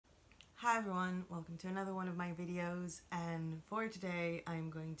Hi everyone, welcome to another one of my videos, and for today I'm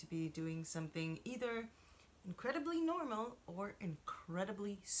going to be doing something either incredibly normal or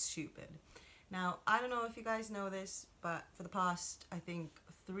incredibly stupid. Now, I don't know if you guys know this, but for the past, I think,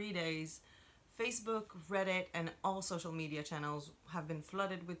 3 days, Facebook, Reddit, and all social media channels have been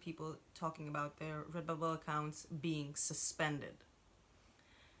flooded with people talking about their RedBubble accounts being suspended.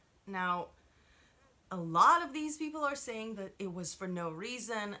 Now, a lot of these people are saying that it was for no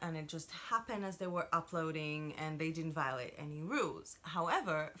reason and it just happened as they were uploading and they didn't violate any rules.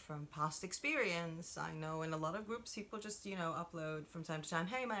 However, from past experience, I know in a lot of groups people just, upload from time to time,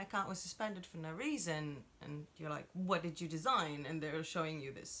 hey, my account was suspended for no reason. And you're like, what did you design? And they're showing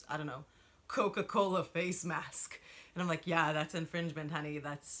you this, I don't know, Coca-Cola face mask. And I'm like, yeah, that's infringement, honey.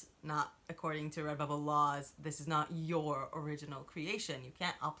 That's not according to RedBubble laws. This is not your original creation. You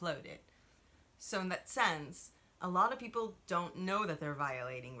can't upload it. So in that sense, a lot of people don't know that they're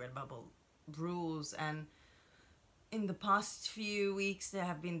violating RedBubble rules, and in the past few weeks there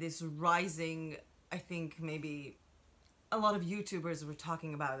have been this rising, I think maybe a lot of YouTubers were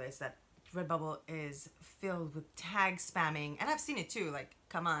talking about this, that RedBubble is filled with tag spamming, and I've seen it too. Like,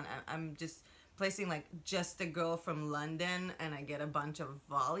 come on, I'm just placing like just a girl from London and I get a bunch of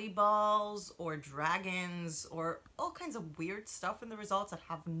volleyballs or dragons or all kinds of weird stuff in the results that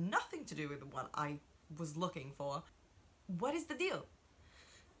have nothing to do with what I was looking for. What is the deal?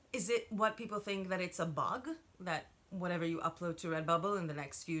 Is it what people think, that it's a bug, that whatever you upload to RedBubble in the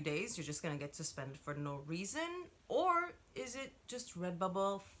next few days you're just gonna get suspended for no reason? Or is it just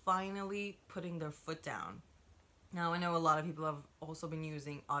RedBubble finally putting their foot down? Now, I know a lot of people have also been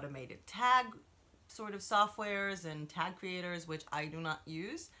using automated tag sort of softwares and tag creators, which I do not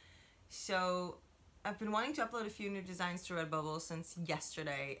use. So I've been wanting to upload a few new designs to RedBubble since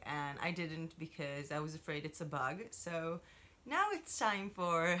yesterday, and I didn't because I was afraid it's a bug. So now it's time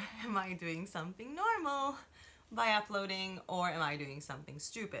for, am I doing something normal by uploading, or am I doing something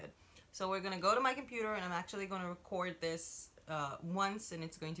stupid? So we're gonna go to my computer and I'm actually gonna record this once, and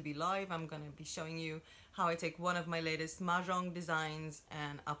it's going to be live. I'm going to be showing you how I take one of my latest mahjong designs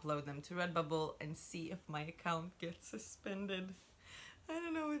and upload them to RedBubble and see if my account gets suspended. I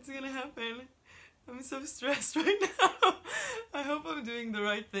don't know what's going to happen. I'm so stressed right now. I hope I'm doing the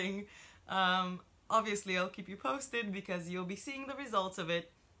right thing. Obviously, I'll keep you posted because you'll be seeing the results of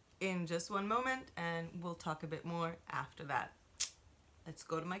it in just one moment, and we'll talk a bit more after that. Let's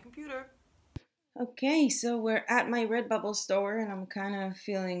go to my computer. Okay, so we're at my RedBubble store and I'm kind of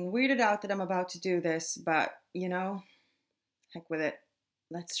feeling weirded out that I'm about to do this, but heck with it.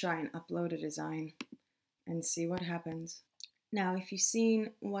 Let's try and upload a design and see what happens. Now, if you've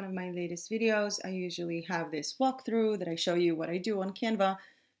seen one of my latest videos, I usually have this walkthrough that I show you what I do on Canva.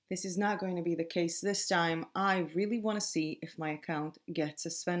 This is not going to be the case this time. I really want to see if my account gets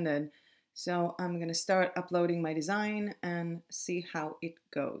suspended. So I'm going to start uploading my design and see how it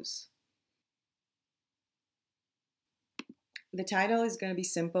goes. The title is going to be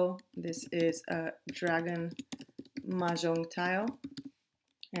simple. This is a dragon mahjong tile.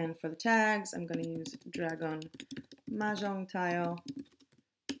 And for the tags, I'm going to use dragon mahjong tile,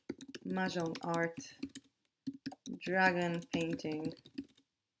 mahjong art, dragon painting,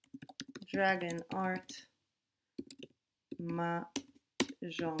 dragon art, mahjong,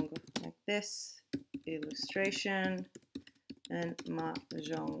 like this, illustration, and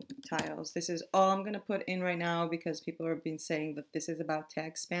mahjong tiles. This is all I'm going to put in right now because people have been saying that this is about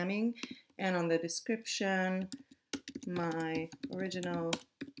tag spamming. And on the description, my original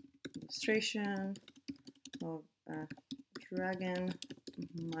illustration of a dragon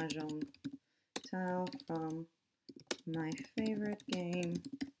mahjong tile from my favorite game,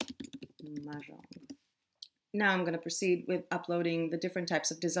 mahjong. Now I'm going to proceed with uploading the different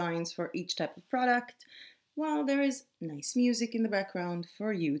types of designs for each type of product, while there is nice music in the background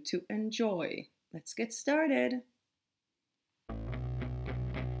for you to enjoy. Let's get started.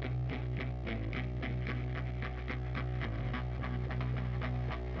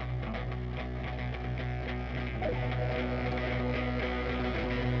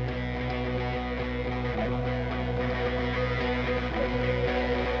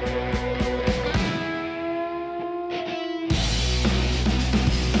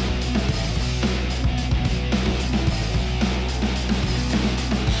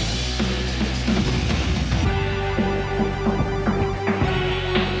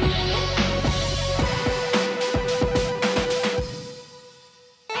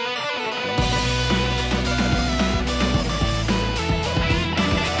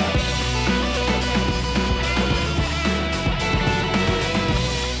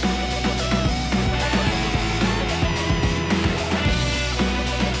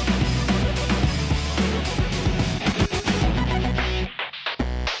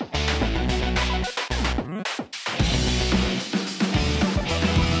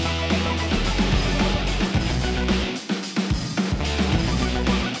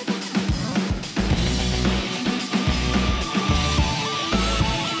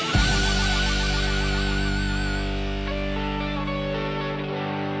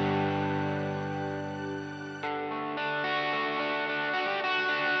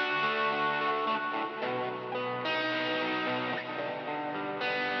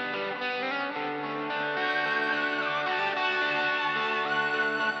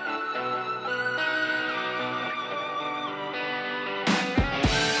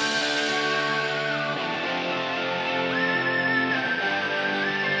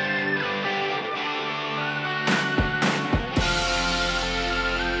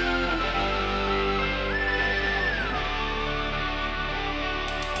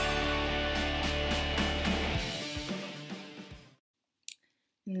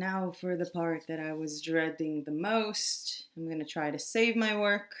 now for the part that I was dreading the most. I'm gonna try to save my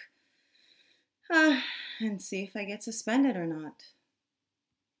work and see if I get suspended or not.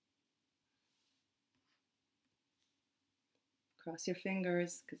 Cross your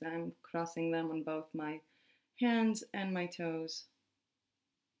fingers, because I'm crossing them on both my hands and my toes.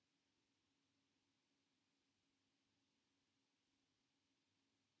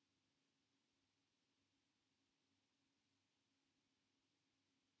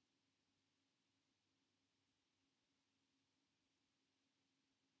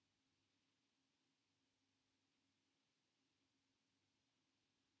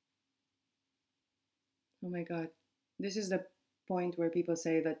 Oh my God. This is the point where people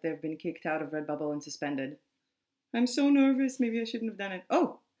say that they've been kicked out of RedBubble and suspended. I'm so nervous. Maybe I shouldn't have done it.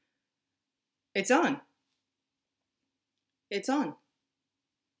 Oh, it's on. It's on.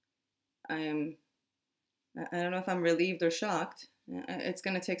 I don't know if I'm relieved or shocked. It's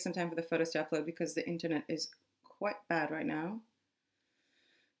going to take some time for the photos to upload because the internet is quite bad right now.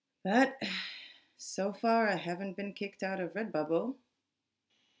 But so far, I haven't been kicked out of RedBubble.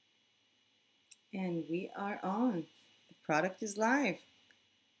 And we are on. The product is live.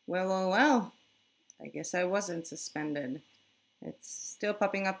 Well. I guess I wasn't suspended. It's still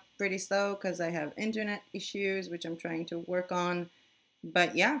popping up pretty slow because I have internet issues, which I'm trying to work on.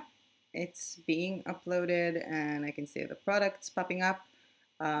 But yeah, it's being uploaded and I can see the products popping up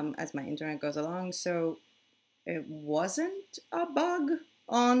as my internet goes along. So it wasn't a bug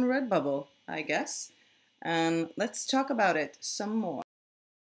on RedBubble, I guess. Let's talk about it some more.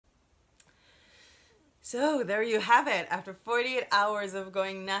 So there you have it. After 48 hours of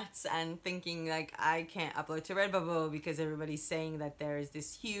going nuts and thinking like I can't upload to RedBubble because everybody's saying that there's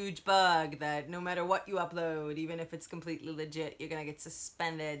this huge bug that no matter what you upload, even if it's completely legit, you're gonna get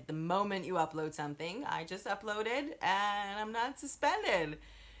suspended the moment you upload something. I just uploaded and I'm not suspended.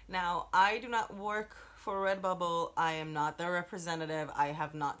 Now, I do not work for RedBubble. I am not their representative. I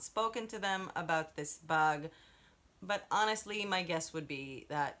have not spoken to them about this bug. But honestly, my guess would be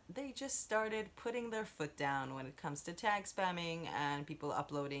that they just started putting their foot down when it comes to tag spamming and people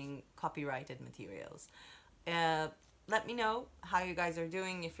uploading copyrighted materials. Let me know how you guys are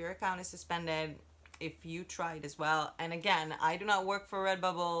doing, if your account is suspended, if you tried as well. And again, I do not work for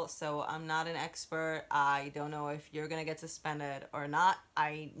RedBubble, so I'm not an expert. I don't know if you're gonna get suspended or not.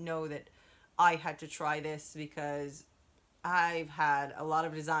 I know that I had to try this because I've had a lot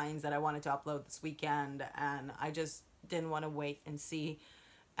of designs that I wanted to upload this weekend and I just didn't want to wait and see.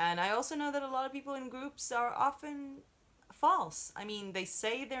 And I also know that a lot of people in groups are often false. I mean, they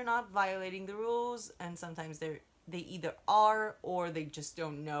say they're not violating the rules and sometimes they either are or they just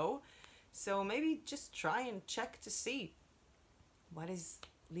don't know. So maybe just try and check to see what is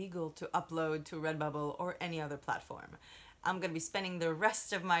legal to upload to RedBubble or any other platform. I'm going to be spending the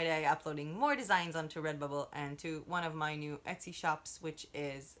rest of my day uploading more designs onto RedBubble and to one of my new Etsy shops, which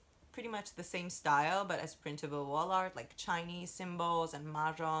is pretty much the same style, but as printable wall art, like Chinese symbols and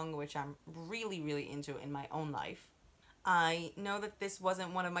mahjong, which I'm really into in my own life. I know that this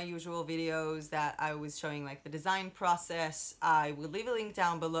wasn't one of my usual videos that I was showing like the design process. I will leave a link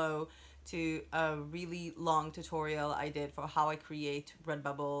down below to a really long tutorial I did for how I create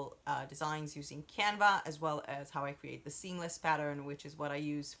RedBubble designs using Canva, as well as how I create the seamless pattern, which is what I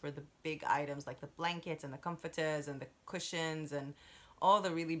use for the big items like the blankets and the comforters and the cushions and all the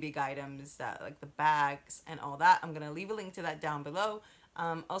really big items like the bags and all that. I'm gonna leave a link to that down below.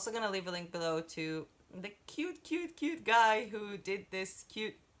 I'm also gonna leave a link below to the cute guy who did this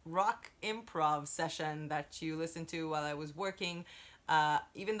cute rock improv session that you listened to while I was working.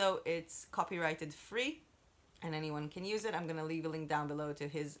 Even though it's copyrighted free and anyone can use it, I'm gonna leave a link down below to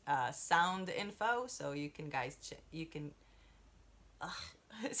his sound info, so you can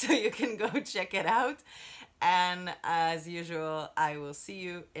so you can go check it out. And as usual, I will see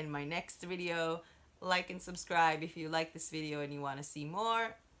you in my next video. Like and subscribe if you like this video and you want to see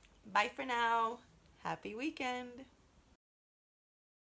more. Bye for now. Happy weekend.